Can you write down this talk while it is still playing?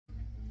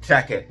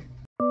Check it.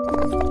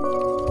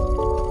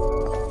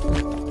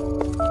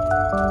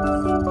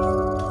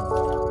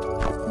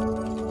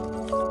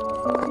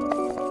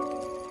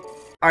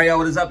 Alright, y'all,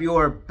 what is up?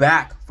 You're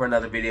back for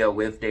another video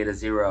with Data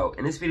Zero.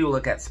 In this video, we'll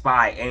look at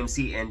SPY,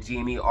 AMC, and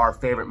GME, our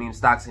favorite meme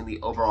stocks in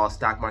the overall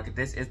stock market.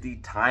 This is the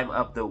time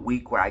of the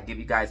week where I give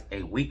you guys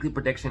a weekly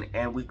prediction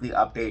and weekly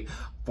update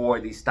for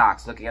these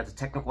stocks, looking at the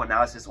technical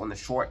analysis on the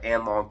short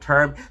and long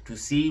term to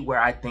see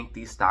where I think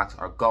these stocks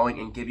are going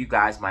and give you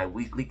guys my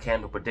weekly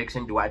candle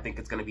prediction. Do I think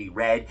it's going to be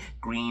red,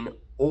 green,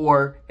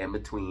 or in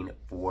between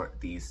for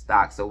these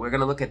stocks? So we're going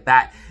to look at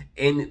that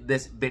in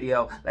this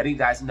video, letting you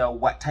guys know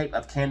what type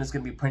of candle is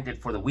going to be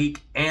printed for the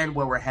week and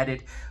where we're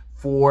headed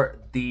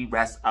for the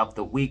rest of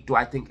the week. Do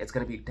I think it's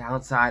going to be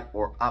downside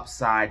or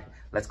upside?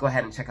 Let's go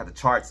ahead and check out the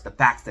charts, the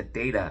facts, the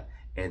data,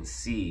 and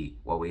see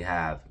what we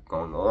have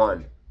going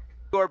on.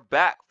 We're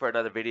back for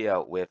another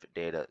video with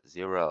Data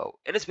Zero.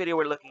 In this video,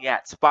 we're looking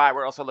at SPY.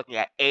 We're also looking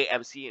at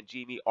AMC and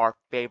GME, our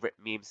favorite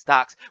meme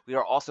stocks. We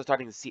are also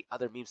starting to see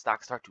other meme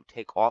stocks start to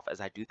take off,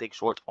 as I do think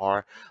shorts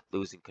are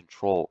losing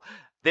control.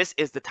 This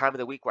is the time of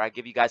the week where I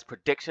give you guys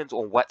predictions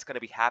on what's going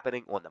to be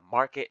happening on the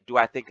market. Do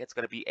I think it's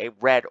going to be a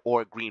red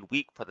or green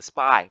week for the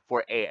SPY,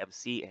 for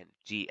AMC and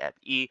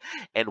GME,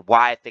 and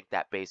why I think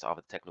that based off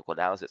of the technical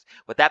analysis.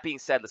 With that being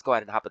said, let's go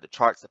ahead and hop at the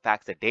charts, the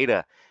facts, the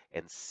data,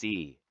 and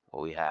see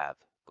what we have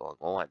going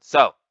on.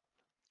 So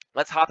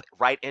let's hop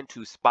right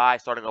into SPY,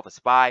 starting off with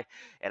SPY.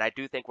 And I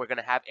do think we're going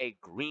to have a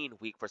green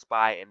week for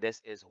SPY, and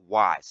this is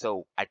why.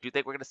 So I do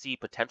think we're going to see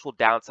potential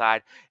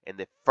downside in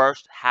the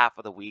first half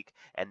of the week,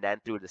 and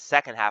then through the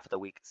second half of the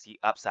week, see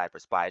upside for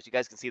SPY. As you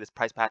guys can see, this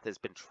price path has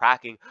been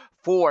tracking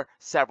for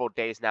several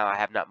days now. I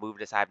have not moved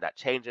this. I have not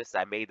changed this.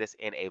 I made this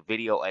in a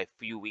video a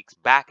few weeks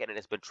back, and it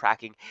has been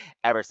tracking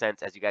ever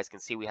since. As you guys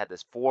can see, we had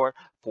this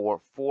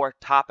 444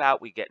 top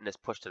out. We getting this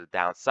push to the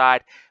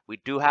downside. We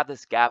do have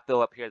this gap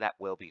fill up here that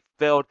will be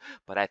filled,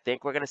 but I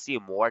think we're going to see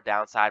more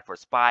downside for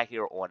SPY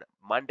here on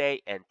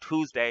Monday and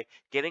Tuesday,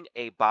 getting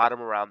a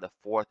bottom around the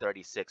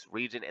 436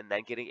 region and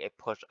then getting a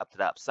push up to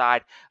the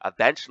upside,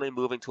 eventually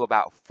moving to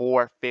about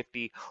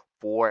 450,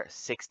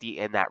 460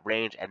 in that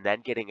range, and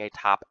then getting a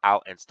top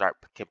out and start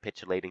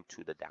capitulating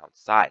to the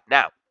downside.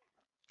 Now,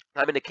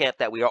 I'm in the camp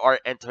that we are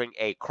entering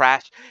a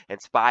crash and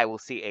SPY will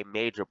see a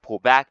major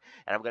pullback,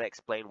 and I'm going to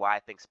explain why I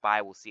think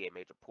SPY will see a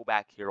major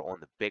pullback here on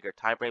the bigger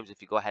time frames.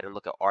 If you go ahead and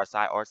look at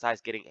RSI is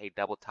getting a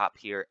double top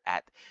here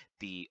at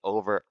the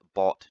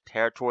overbought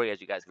territory. As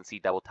you guys can see,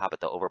 double top at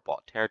the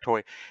overbought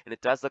territory, and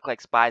it does look like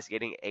SPY is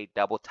getting a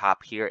double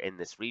top here in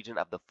this region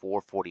of the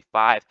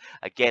 445.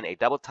 Again, a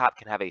double top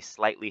can have a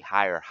slightly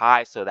higher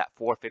high, so that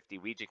 450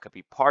 region could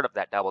be part of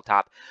that double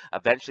top,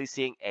 eventually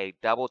seeing a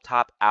double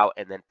top out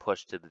and then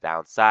push to the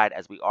downside,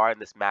 as we are in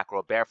this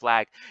macro bear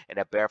flag, and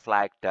a bear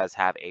flag does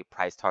have a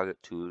price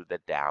target to the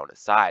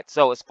downside.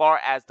 So as far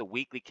as the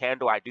weekly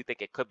candle, I do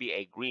think it could be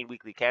a green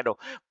weekly candle,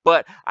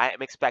 but I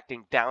am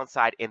expecting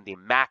downside in the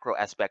macro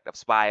aspect of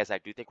SPY, as I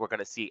do think we're going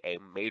to see a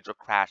major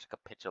crash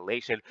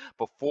capitulation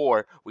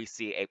before we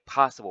see a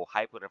possible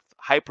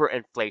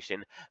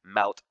hyperinflation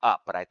melt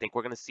up. But I think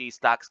we're going to see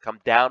stocks come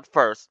down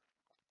first,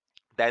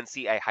 then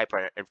see a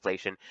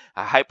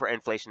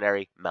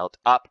hyperinflationary melt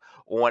up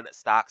on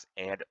stocks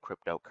and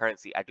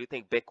cryptocurrency. I do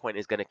think Bitcoin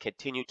is going to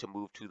continue to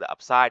move to the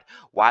upside.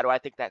 Why do I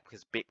think that?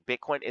 Because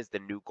Bitcoin is the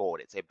new gold.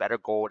 It's a better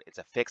gold. It's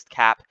a fixed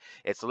cap.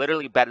 It's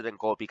literally better than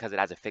gold because it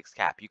has a fixed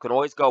cap. You can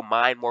always go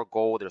mine more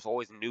gold. There's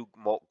always new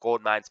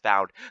gold mines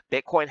found.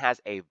 Bitcoin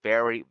has a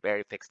very,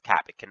 very fixed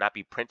cap. It cannot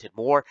be printed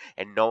more,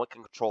 and no one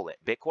can control it.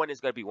 Bitcoin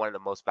is going to be one of the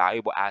most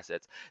valuable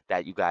assets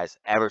that you guys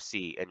ever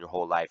see in your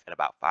whole life in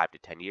about 5 to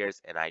 10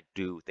 years, and I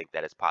do think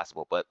that is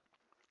possible. But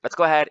let's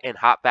go ahead and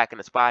hop back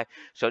into SPY,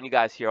 showing you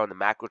guys here on the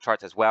macro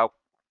charts as well.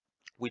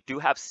 We do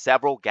have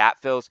several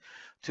gap fills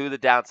to the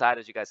downside.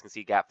 As you guys can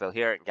see, gap fill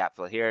here and gap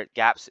fill here.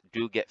 Gaps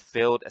do get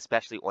filled,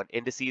 especially on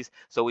indices.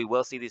 So we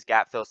will see these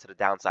gap fills to the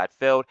downside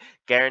filled,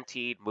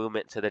 guaranteed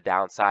movement to the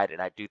downside.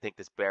 And I do think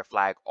this bear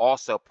flag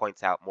also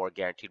points out more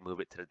guaranteed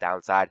movement to the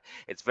downside.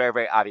 It's very,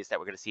 very obvious that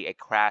we're going to see a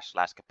crash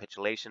 /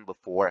 capitulation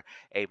before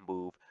a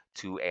move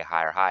to a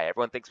higher high.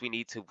 Everyone thinks we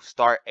need to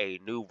start a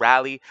new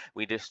rally.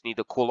 We just need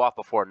to cool off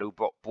before a new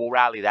bull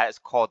rally. That is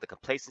called the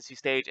complacency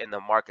stage in the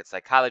market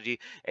psychology.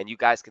 And you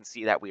guys can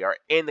see that we are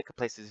in the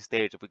complacency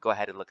stage. If we go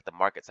ahead and look at the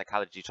market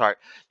psychology chart,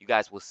 you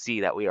guys will see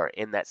that we are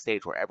in that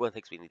stage where everyone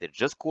thinks we need to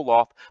just cool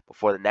off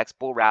before the next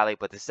bull rally.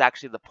 But this is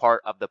actually the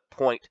part of the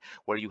point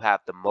where you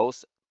have the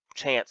most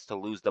chance to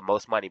lose the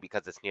most money,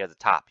 because it's near the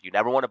top. You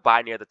never want to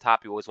buy near the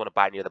top. You always want to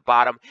buy near the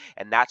bottom.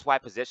 And that's why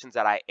positions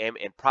that I am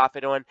in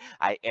profit on,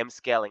 I am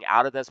scaling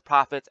out of those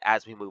profits.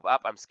 As we move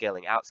up, I'm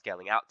scaling out,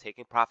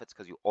 taking profits,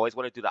 because you always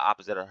want to do the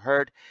opposite of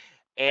herd.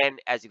 And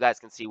as you guys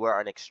can see, we're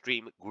on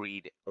extreme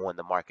greed on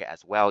the market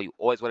as well. You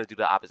always want to do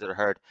the opposite of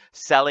herd,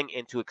 selling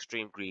into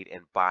extreme greed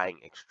and buying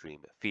extreme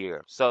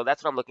fear. So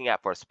that's what I'm looking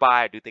at for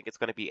SPY. I do think it's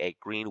going to be a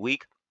green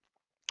week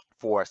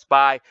for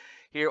SPY.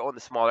 Here on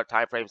the smaller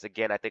time frames,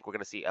 again, I think we're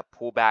going to see a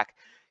pullback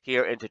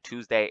here into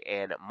Tuesday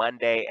and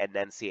Monday, and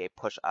then see a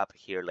push up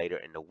here later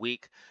in the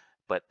week.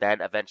 but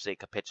then eventually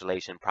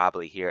capitulation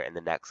probably here in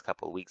the next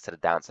couple of weeks to the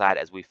downside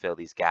as we fill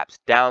these gaps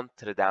down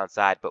to the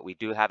downside. But we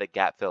do have a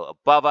gap fill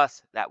above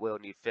us that will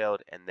need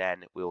filled, and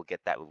then we will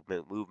get that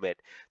movement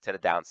to the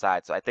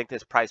downside. So I think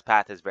this price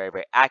path is very,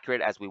 very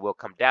accurate as we will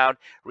come down,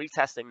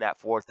 retesting that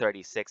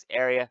 436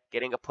 area,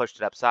 getting a push to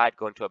the upside,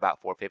 going to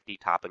about 450,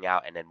 topping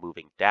out, and then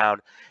moving down.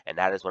 And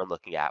that is what I'm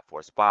looking at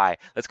for SPY.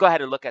 Let's go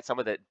ahead and look at some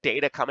of the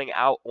data coming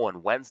out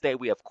on Wednesday.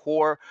 We have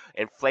core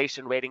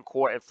inflation rating,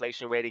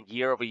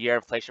 year-over-year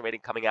inflation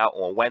rating coming out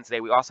on Wednesday.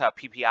 We also have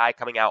PPI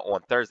coming out on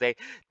Thursday.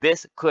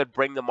 This could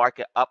bring the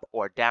market up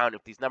or down.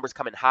 If these numbers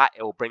come in hot,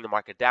 it will bring the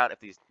market down.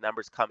 If these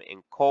numbers come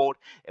in cold,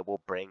 it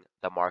will bring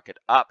the market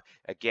up.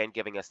 Again,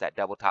 giving us that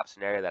double top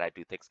scenario that I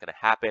do think is going to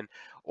happen.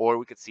 Or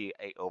we could see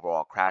an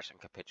overall crash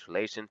and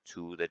capitulation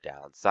to the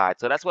downside.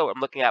 So that's what I'm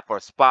looking at for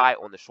SPY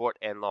on the short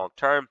and long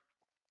term.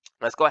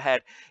 Let's go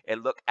ahead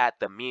and look at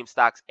the meme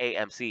stocks,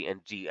 AMC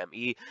and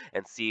GME,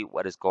 and see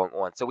what is going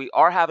on. So we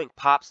are having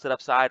pops to the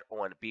upside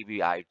on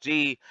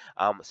BBIG.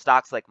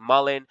 Stocks like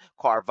Mullen,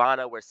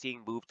 Carvana, we're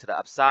seeing move to the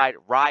upside.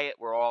 Riot,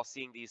 we're all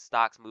seeing these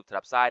stocks move to the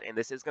upside. And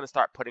this is going to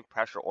start putting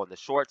pressure on the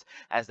shorts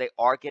as they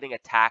are getting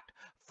attacked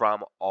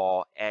from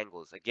all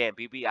angles. Again,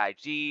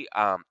 BBIG,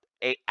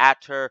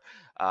 Atter,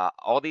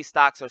 all these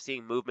stocks are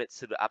seeing movements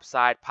to the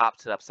upside, pop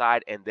to the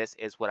upside, and this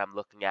is what I'm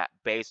looking at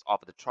based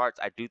off of the charts.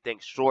 I do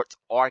think shorts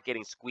are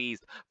getting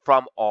squeezed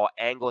from all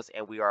angles,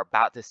 and we are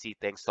about to see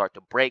things start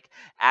to break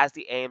as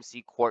the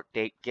AMC court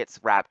date gets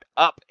wrapped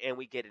up and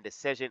we get a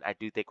decision. I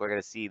do think we're going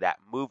to see that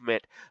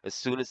movement as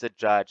soon as the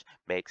judge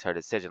makes her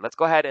decision. Let's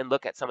go ahead and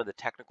look at some of the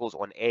technicals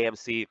on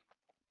AMC,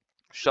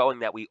 showing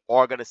that we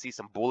are going to see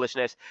some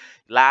bullishness.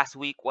 Last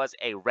week was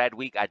a red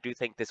week. I do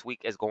think this week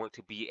is going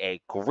to be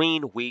a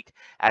green week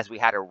as we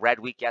had a red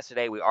week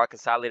yesterday. We are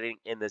consolidating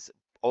in this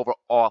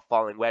overall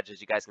falling wedge. As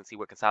you guys can see,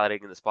 we're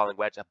consolidating in this falling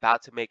wedge,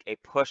 about to make a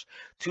push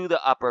to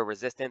the upper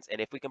resistance.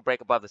 And if we can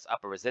break above this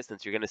upper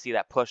resistance, you're going to see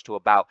that push to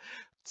about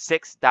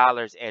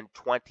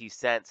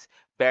 $6.20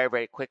 very,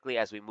 very quickly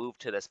as we move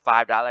to this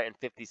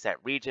 $5.50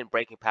 region,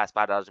 breaking past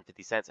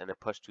 $5.50 and then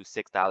push to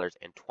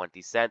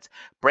 $6.20.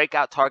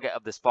 Breakout target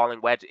of this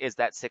falling wedge is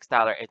that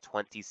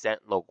 $6.20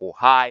 local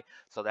high.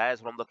 So that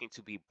is what I'm looking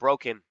to be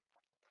broken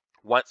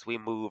once we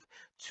move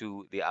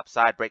to the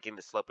upside, breaking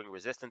the sloping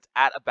resistance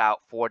at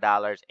about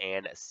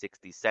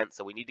 $4.60.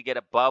 So we need to get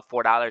above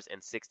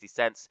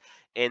 $4.60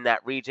 in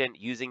that region,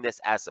 using this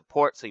as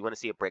support. So you want to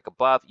see it break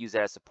above, use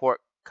it as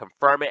support,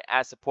 confirm it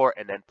as support,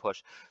 and then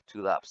push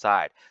to the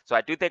upside. So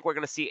I do think we're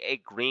going to see a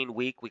green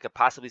week. We could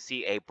possibly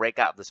see a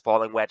breakout of this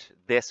falling wedge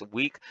this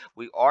week.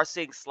 We are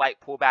seeing slight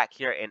pullback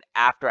here in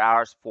after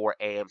hours for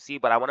AMC,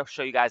 but I want to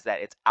show you guys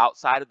that it's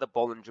outside of the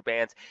Bollinger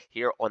Bands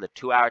here on the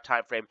 2-hour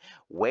time frame,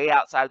 way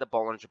outside of the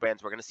Bollinger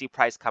Bands. We're going to see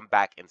price come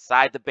back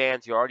inside the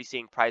bands. You're already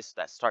seeing price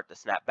that start to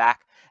snap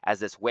back as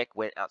this wick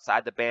went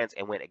outside the bands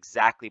and went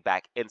exactly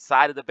back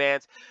inside of the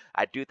bands.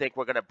 I do think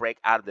we're going to break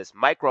out of this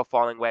micro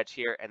falling wedge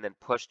here and then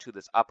push to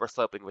this upper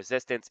sloping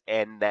resistance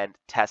and then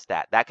test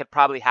that. That could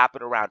probably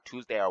happen around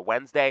Tuesday or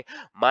Wednesday.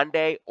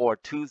 Monday or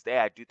Tuesday,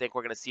 I do think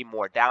we're going to see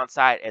more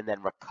downside and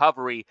then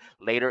recovery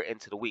later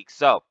into the week.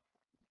 So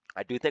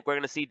I do think we're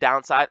going to see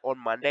downside on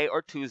Monday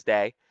or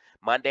Tuesday,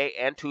 Monday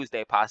and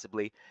Tuesday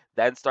possibly,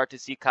 then start to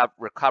see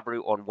recovery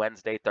on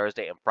Wednesday,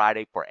 Thursday, and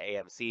Friday for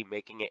AMC,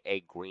 making it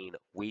a green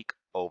week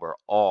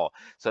overall.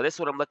 So this is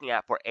what I'm looking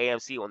at for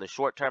AMC on the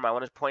short term. I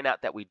want to point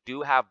out that we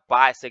do have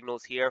buy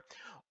signals here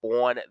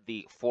on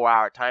the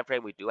 4-hour time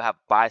frame. We do have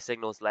buy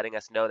signals letting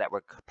us know that we're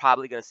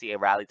probably going to see a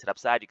rally to the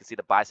upside. You can see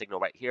the buy signal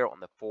right here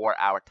on the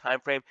 4-hour time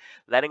frame,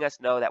 letting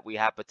us know that we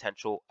have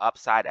potential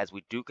upside as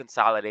we do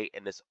consolidate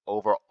in this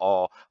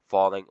overall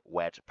falling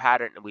wedge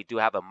pattern. And we do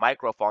have a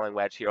micro falling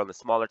wedge here on the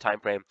smaller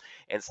time frame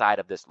inside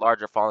of this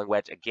larger falling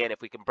wedge. Again,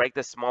 if we can break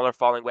this smaller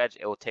falling wedge,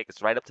 it will take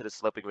us right up to the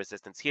sloping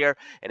resistance here.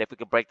 And if we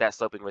can break that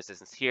sloping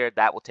resistance here,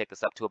 that will take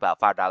us up to about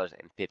 $5.50.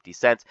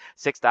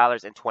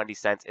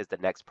 $6.20 is the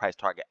next price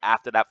target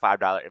after that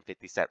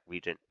 $5.50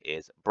 region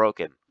is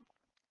broken.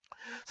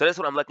 So this is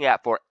what I'm looking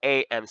at for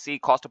AMC.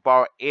 Cost to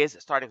borrow is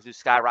starting to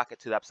skyrocket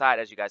to the upside.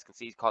 As you guys can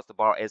see, cost to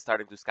borrow is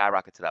starting to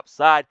skyrocket to the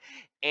upside.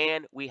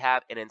 And we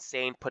have an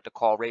insane put to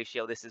call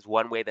ratio. This is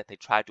one way that they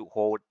try to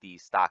hold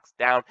these stocks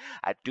down.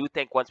 I do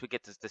think once we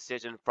get this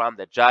decision from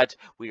the judge,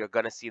 we are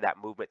going to see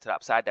that movement to the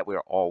upside that we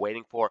are all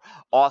waiting for.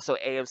 Also,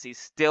 AMC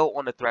still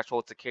on the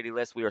threshold security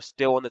list. We are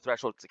still on the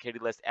threshold security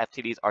list.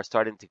 FTDs are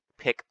starting to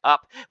pick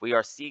up. We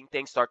are seeing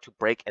things start to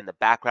break in the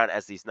background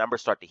as these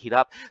numbers start to heat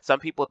up. Some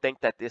people think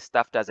that this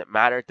stuff doesn't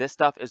matter. This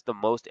stuff is the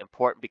most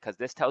important because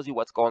this tells you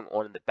what's going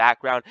on in the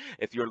background.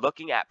 If you're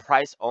looking at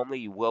price only,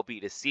 you will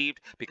be deceived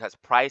because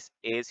price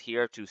is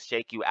here to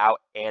shake you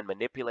out and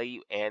manipulate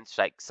you and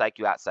psych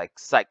you out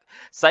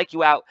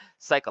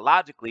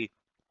psychologically.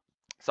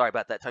 Sorry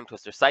about that tongue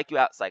twister. Psych you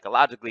out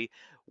psychologically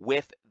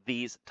with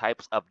these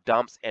types of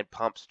dumps and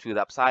pumps to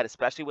the upside,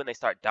 especially when they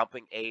start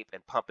dumping ape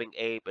and pumping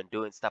ape and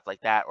doing stuff like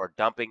that, or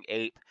dumping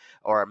ape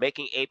or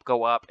making ape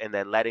go up and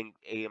then letting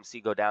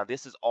AMC go down.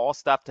 This is all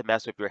stuff to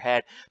mess with your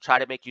head, try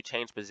to make you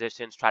change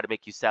positions, try to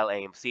make you sell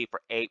AMC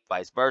for ape,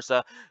 vice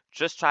versa.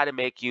 Just try to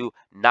make you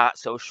not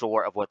so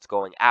sure of what's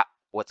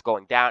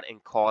going down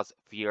and cause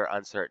fear,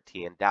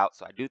 uncertainty, and doubt.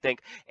 So I do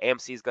think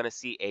AMC is going to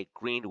see a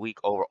green week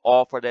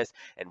overall for this.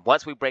 And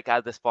once we break out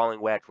of this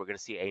falling wedge, we're going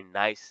to see a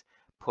nice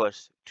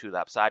push to the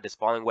upside. This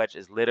falling wedge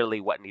is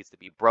literally what needs to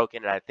be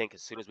broken, and I think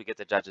as soon as we get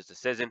the judge's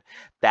decision,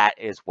 that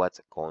is what's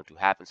going to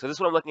happen. So this is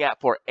what I'm looking at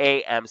for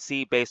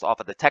AMC based off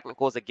of the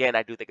technicals. Again,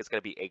 I do think it's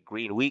going to be a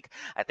green week.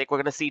 I think we're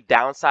going to see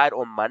downside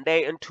on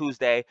Monday and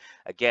Tuesday.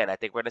 Again, I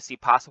think we're going to see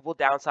possible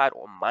downside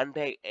on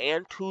Monday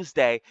and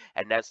Tuesday,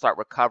 and then start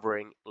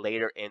recovering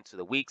later into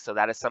the week. So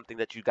that is something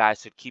that you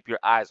guys should keep your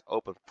eyes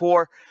open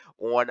for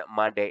on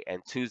Monday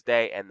and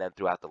Tuesday, and then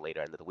throughout the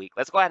later end of the week.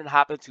 Let's go ahead and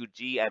hop into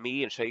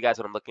GME and show you guys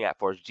what I'm looking at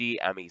for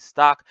GME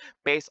stock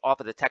based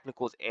off of the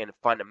technicals and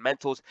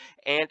fundamentals,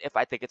 and if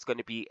I think it's going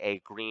to be a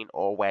green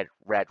or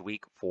red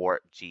week for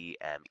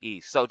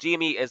GME. So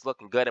GME is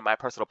looking good in my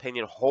personal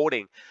opinion,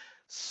 holding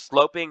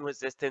sloping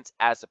resistance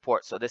as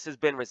support. So this has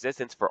been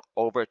resistance for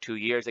over 2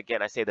 years.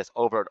 Again, I say this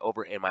over and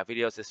over in my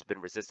videos. This has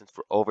been resistance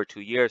for over 2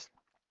 years.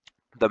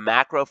 The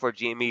macro for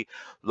GME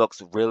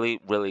looks really,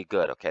 really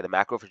good. Okay, the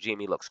macro for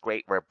GME looks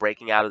great. We're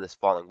breaking out of this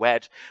falling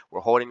wedge.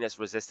 We're holding this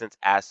resistance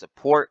as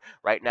support.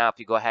 Right now, if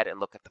you go ahead and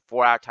look at the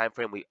 4-hour time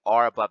frame, we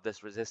are above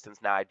this resistance.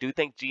 Now, I do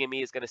think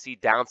GME is going to see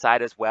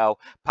downside as well,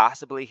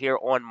 possibly here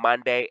on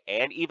Monday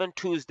and even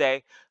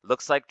Tuesday.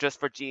 Looks like just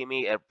for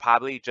GME, it'll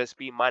probably just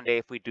be Monday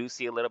if we do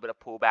see a little bit of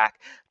pullback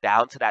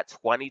down to that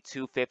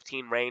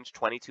 22.15 range,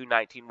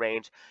 22.19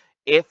 range.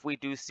 If we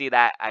do see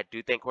that, I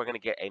do think we're going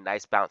to get a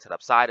nice bounce to the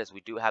upside, as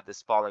we do have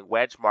this falling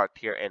wedge marked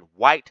here in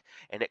white,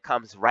 and it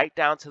comes right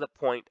down to the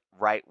point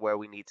right where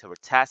we need to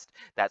retest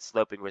that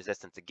sloping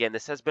resistance. Again,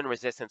 this has been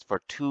resistance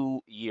for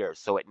 2 years,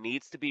 so it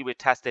needs to be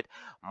retested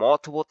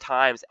multiple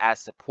times as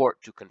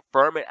support to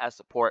confirm it as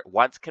support.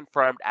 Once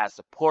confirmed as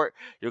support,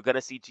 you're going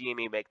to see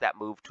GME make that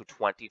move to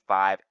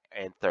 $25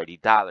 and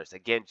 $30.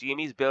 Again,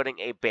 GME is building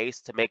a base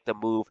to make the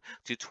move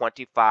to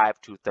 $25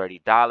 to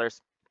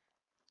 $30.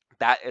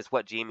 That is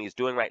what GME is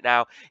doing right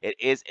now. It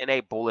is in a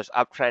bullish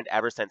uptrend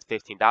ever since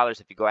 $15.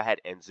 If you go ahead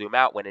and zoom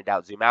out, when in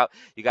doubt, zoom out,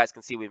 you guys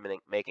can see we've been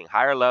making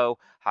higher low,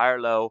 higher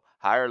low,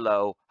 higher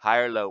low,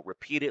 higher low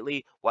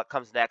repeatedly. What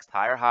comes next?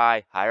 Higher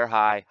high, higher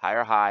high,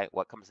 higher high.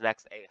 What comes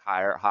next? A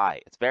higher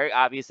high. It's very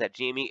obvious that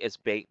GME is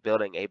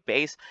building a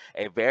base,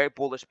 a very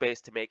bullish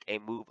base to make a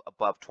move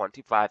above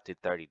 $25 to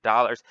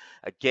 $30.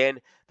 Again,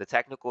 the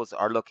technicals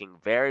are looking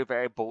very,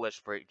 very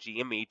bullish for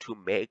GME to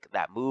make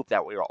that move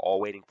that we are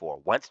all waiting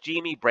for. Once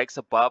GME breaks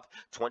above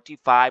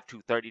 $25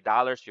 to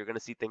 $30, you're going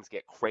to see things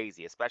get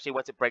crazy, especially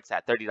once it breaks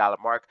that $30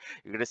 mark.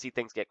 You're going to see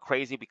things get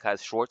crazy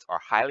because shorts are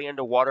highly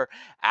underwater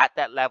at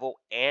that level,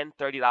 and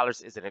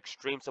 $30 is an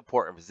extreme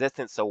support and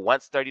resistance. So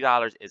once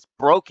 $30 is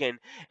broken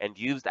and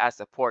used as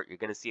support, you're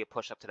going to see a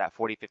push up to that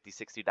 $40,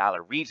 $50, $60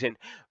 region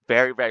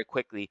very, very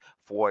quickly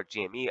for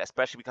GME,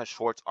 especially because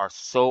shorts are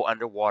so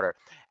underwater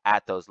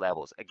at those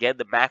levels. Again,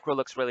 the macro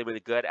looks really, really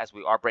good as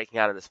we are breaking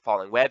out of this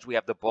falling wedge. We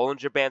have the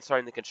Bollinger Band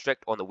starting to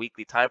constrict on the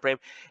weekly time frame,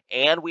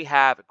 and we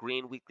have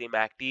green weekly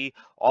MACD.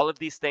 All of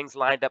these things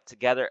lined up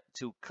together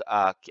to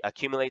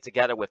accumulate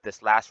together with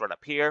this last run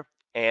up here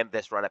and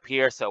this run up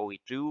here. So we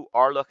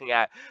are looking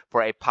at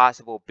for a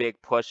possible big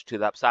push to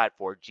the upside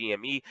for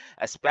GME,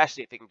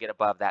 especially if it can get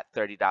above that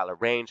 $30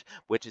 range,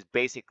 which is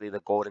basically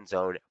the golden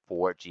zone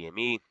for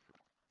GME.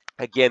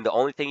 Again, the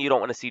only thing you don't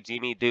want to see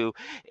GME do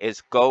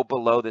is go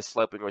below this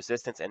sloping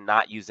resistance and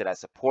not use it as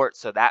support.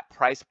 So that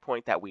price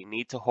point that we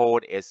need to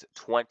hold is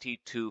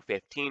 $22.15,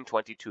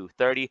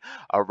 $22.30,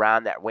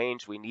 around that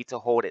range. We need to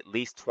hold at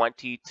least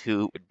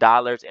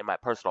 $22 in my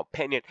personal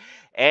opinion.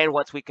 And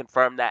once we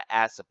confirm that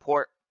as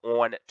support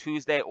on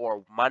Tuesday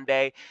or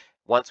Monday,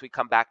 once we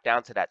come back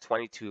down to that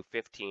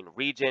 22.15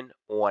 region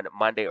on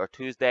Monday or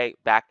Tuesday,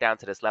 back down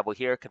to this level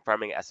here,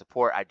 confirming it as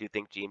support, I do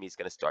think GME is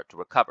going to start to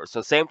recover.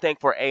 So same thing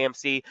for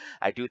AMC.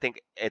 I do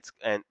think it's,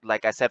 and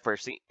like I said for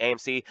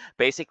AMC,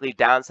 basically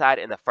downside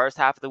in the first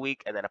half of the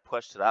week and then a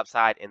push to the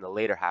upside in the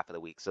later half of the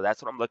week. So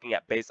that's what I'm looking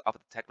at based off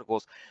of the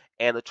technicals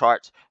and the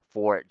charts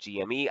for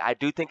GME. I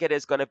do think it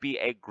is going to be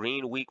a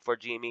green week for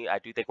GME. I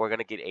do think we're going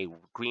to get a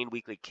green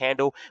weekly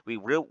candle. We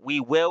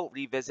will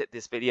revisit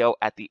this video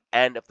at the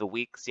end of the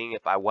week, seeing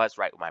if I was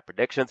right with my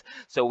predictions.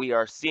 So we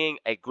are seeing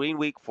a green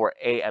week for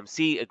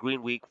AMC, a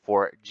green week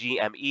for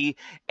GME,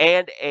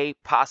 and a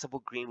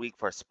possible green week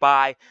for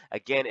SPY.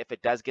 Again, if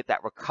it does get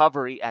that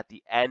recovery at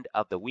the end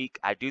of the week,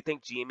 I do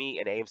think GME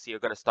and AMC are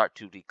going to start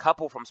to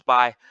decouple from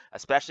SPY,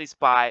 especially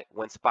SPY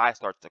when SPY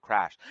starts to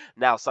crash.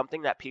 Now,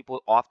 something that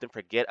people often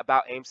forget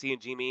about AMC and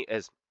GME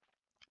is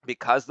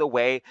because the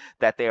way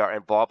that they are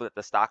involved with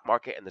the stock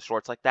market and the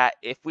shorts like that,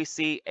 if we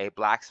see a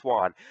black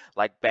swan,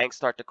 like banks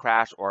start to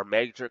crash or a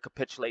major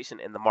capitulation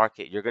in the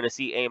market, you're going to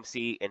see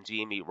AMC and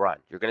GME run.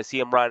 You're going to see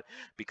them run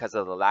because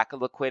of the lack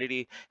of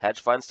liquidity,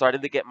 hedge funds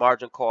starting to get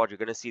margin called. You're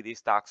going to see these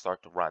stocks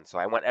start to run. So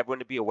I want everyone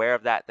to be aware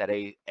of that, that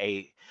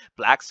a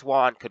black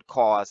swan could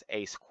cause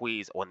a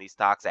squeeze on these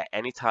stocks at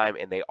any time,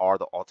 and they are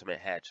the ultimate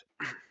hedge.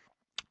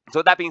 So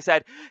with that being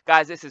said,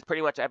 guys, this is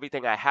pretty much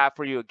everything I have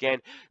for you. Again,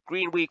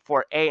 green week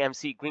for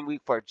AMC, green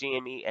week for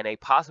GME, and a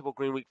possible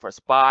green week for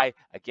SPY.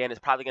 Again, it's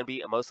probably going to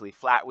be a mostly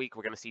flat week.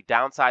 We're going to see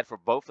downside for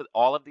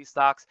all of these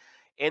stocks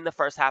in the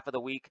first half of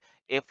the week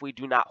if we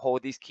do not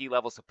hold these key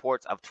level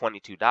supports of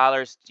 $22,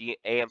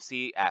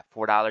 AMC at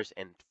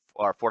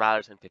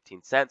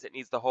 $4.15. It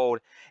needs to hold,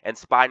 and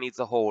SPY needs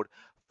to hold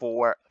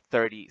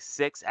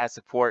 $4.36 as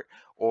support,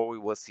 or we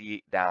will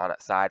see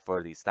downside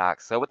for these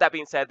stocks. So with that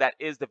being said, that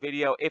is the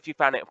video. If you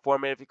found it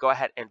informative, you go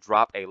ahead and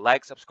drop a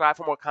like, subscribe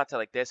for more content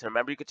like this, and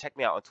remember, you can check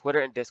me out on Twitter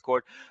and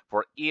Discord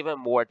for even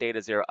more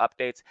Data Zero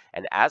updates.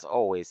 And as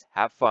always,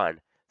 have fun,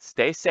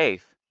 stay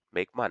safe,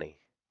 make money.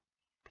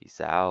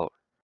 Peace out.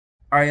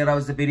 Alright, that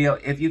was the video.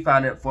 If you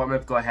found it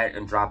informative, go ahead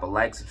and drop a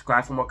like,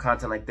 subscribe for more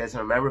content like this.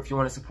 And remember, if you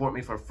want to support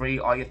me for free,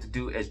 all you have to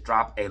do is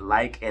drop a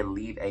like and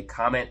leave a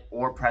comment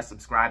or press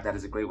subscribe. That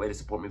is a great way to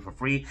support me for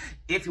free.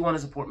 If you want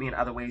to support me in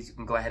other ways, you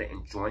can go ahead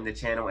and join the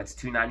channel. It's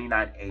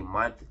 $2.99 a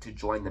month to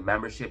join the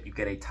membership. You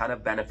get a ton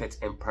of benefits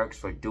and perks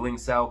for doing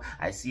so.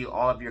 I see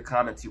all of your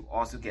comments. You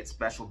also get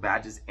special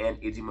badges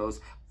and Igimos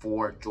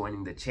for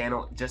joining the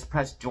channel. Just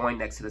press join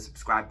next to the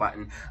subscribe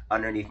button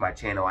underneath my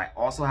channel. I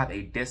also have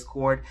a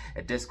Discord.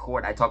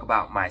 I talk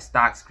about my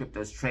stocks,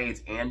 cryptos,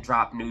 trades, and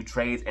drop new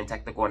trades and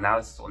technical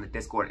analysis on the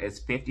Discord. It's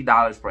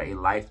 $50 for a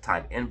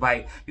lifetime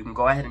invite. You can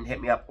go ahead and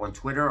hit me up on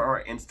Twitter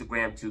or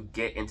Instagram to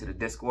get into the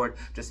Discord.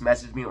 Just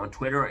message me on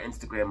Twitter or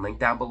Instagram, link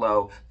down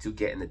below, to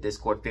get in the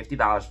Discord.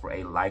 $50 for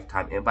a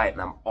lifetime invite.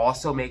 And I'm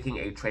also making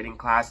a trading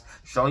class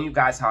showing you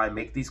guys how I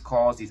make these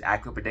calls, these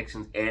accurate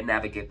predictions, and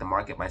navigate the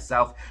market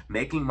myself,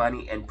 making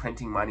money and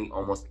printing money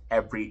almost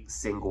every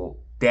single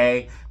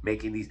day,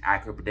 making these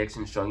accurate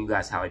predictions, showing you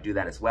guys how I do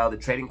that as well. The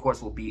trading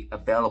course will be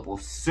available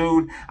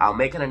soon. I'll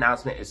make an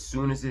announcement as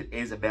soon as it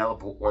is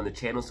available on the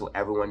channel so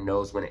everyone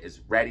knows when it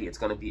is ready. It's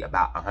going to be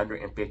about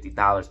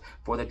 $150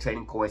 for the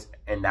trading course,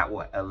 and that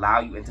will allow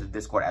you into the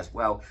Discord as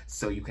well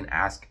so you can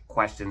ask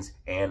questions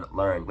and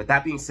learn. With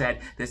that being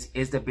said, this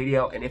is the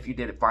video, and if you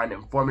did find it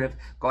informative,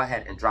 go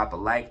ahead and drop a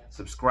like,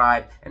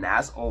 subscribe, and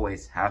as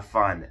always, have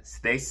fun,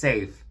 stay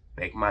safe,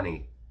 make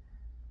money.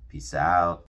 Peace out.